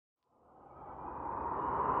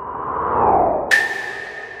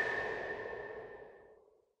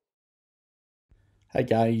Hi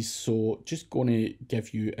guys, so just going to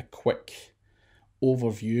give you a quick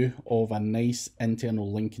overview of a nice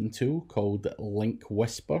internal linking tool called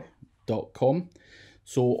linkwhisper.com.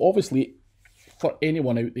 So obviously for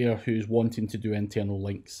anyone out there who's wanting to do internal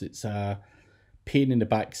links, it's a pain in the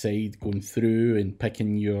backside going through and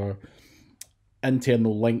picking your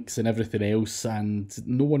internal links and everything else, and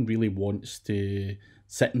no one really wants to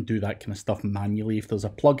sit and do that kind of stuff manually. If there's a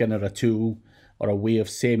plugin or a tool or a way of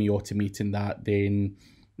semi-automating that, then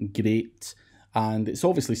great. And it's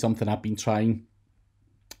obviously something I've been trying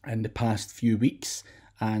in the past few weeks,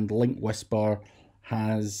 and Link Whisper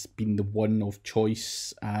has been the one of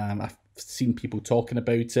choice. I've seen people talking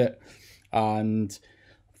about it and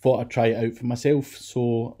thought I'd try it out for myself.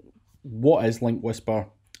 So what is Link Whisper?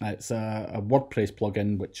 It's a WordPress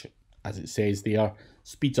plugin which, as it says there,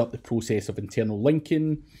 speeds up the process of internal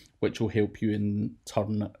linking, which will help you in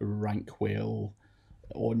turn rank well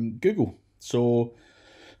on Google. So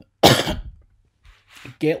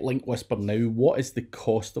get Link Whisper now. What is the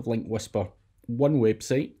cost of Link Whisper? One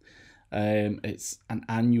website. It's an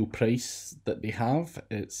annual price that they have.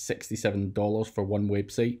 It's $67 for one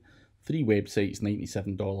website. 3 websites,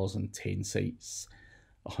 $97, and 10 sites,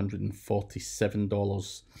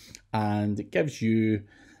 $147. And it gives you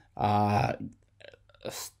a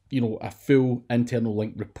full internal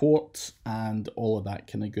link report and all of that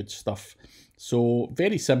kind of good stuff. So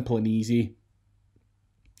very simple and easy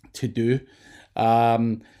to do.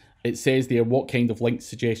 It says there, what kind of link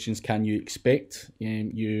suggestions can you expect?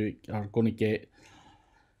 You are going to get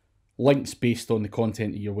links based on the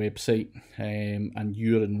content of your website, and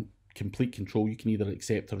you're in complete control. You can either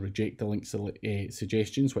accept or reject the link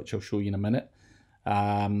suggestions, which I'll show you in a minute.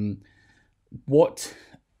 What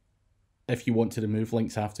if you want to remove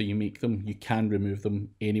links after you make them? You can remove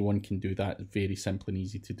them. Anyone can do that. It's very simple and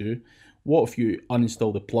easy to do. What if you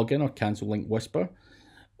uninstall the plugin or cancel Link Whisper?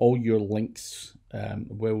 All your links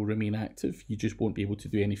will remain active. You just won't be able to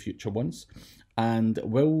do any future ones. And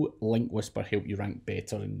will Link Whisper help you rank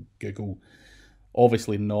better in Google?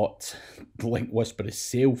 Obviously not Link Whisper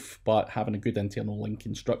itself, but having a good internal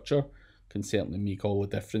linking structure can certainly make all the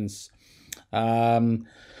difference.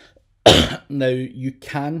 Now, you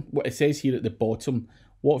can, what it says here at the bottom,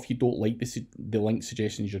 what if you don't like the link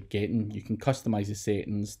suggestions you're getting? You can customize the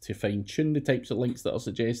settings to fine-tune the types of links that are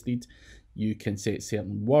suggested. You can set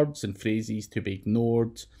certain words and phrases to be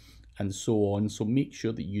ignored, and so on. So make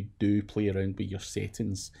sure that you do play around with your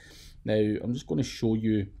settings. Now, I'm just going to show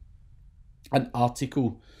you an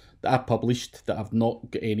article that I published that I've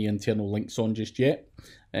not got any internal links on just yet.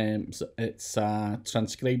 So it's a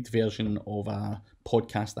transcribed version of a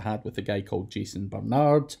podcast I had with a guy called Jason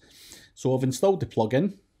Bernard. So I've installed the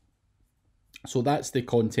plugin. So that's the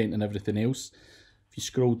content and everything else. If you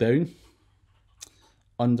scroll down,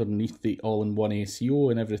 underneath the all-in-one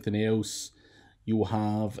SEO and everything else, you'll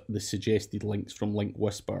have the suggested links from Link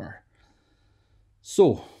Whisper.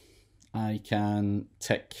 So I can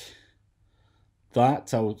tick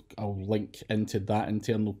that. I'll link into that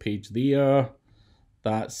internal page there.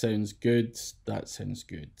 That sounds good. That sounds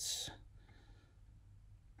good.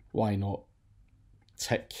 Why not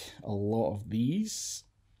tick a lot of these?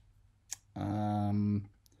 So I'm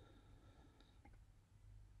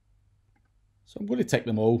going to tick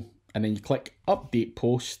them all, and then you click update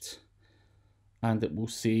post, and it will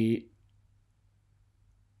say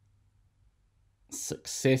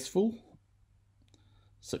successful,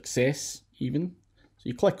 success even. So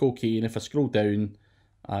you click OK, and if I scroll down,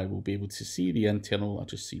 I will be able to see the internal. I've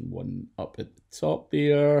just seen one up at the top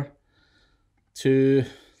there, 2,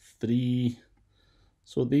 3.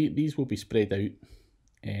 So these will be spread out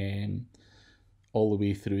all the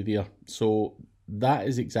way through there. So that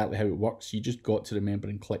is exactly how it works. You just got to remember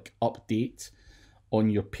and click update on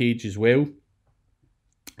your page as well.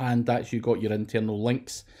 And that's you got your internal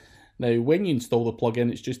links. Now, when you install the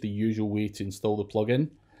plugin, it's just the usual way to install the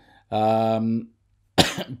plugin.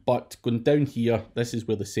 But going down here, this is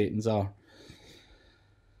where the settings are.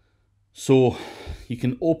 So you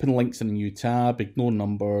can open links in a new tab, ignore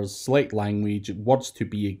numbers, select language, words to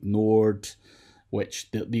be ignored,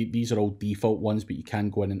 which these are all default ones, but you can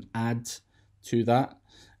go in and add to that.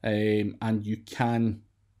 And you can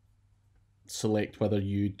select whether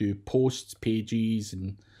you do posts, pages,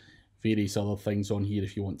 and various other things on here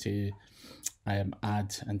if you want to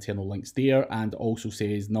add internal links there. And also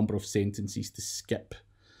says number of sentences to skip.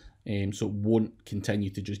 So it won't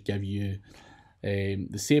continue to just give you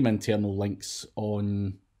the same internal links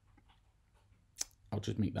on, I'll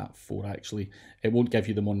just make that 4 actually. It won't give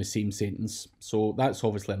you them on the same sentence. So that's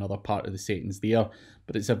obviously another part of the settings there.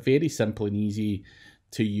 But it's a very simple and easy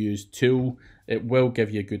to use tool. It will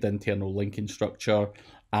give you a good internal linking structure,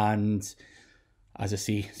 and as I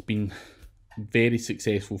say, it's been very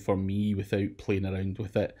successful for me without playing around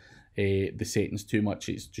with it, the settings too much.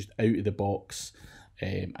 It's just out of the box,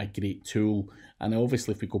 a great tool. And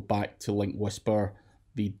obviously, if we go back to Link Whisper,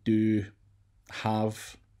 they do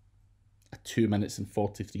have a 2 minutes and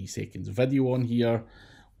 43 seconds video on here,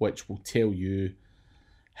 which will tell you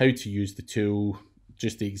how to use the tool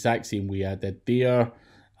just the exact same way I did there.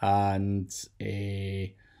 And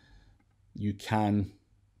you can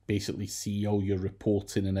basically see all your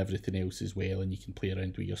reporting and everything else as well, and you can play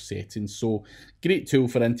around with your settings. So great tool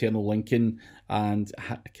for internal linking, and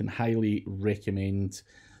I can highly recommend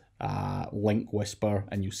Link Whisper.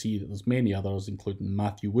 And you'll see that there's many others, including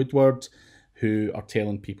Matthew Woodward, who are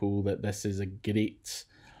telling people that this is a great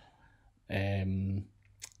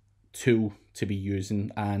tool to be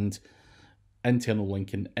using. And internal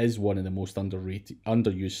linking is one of the most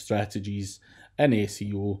underused strategies in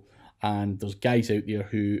SEO. And there's guys out there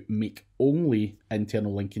who make only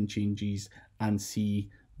internal linking changes and see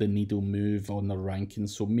the needle move on their rankings.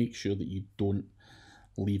 So make sure that you don't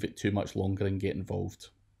leave it too much longer and get involved.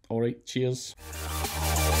 All right, cheers.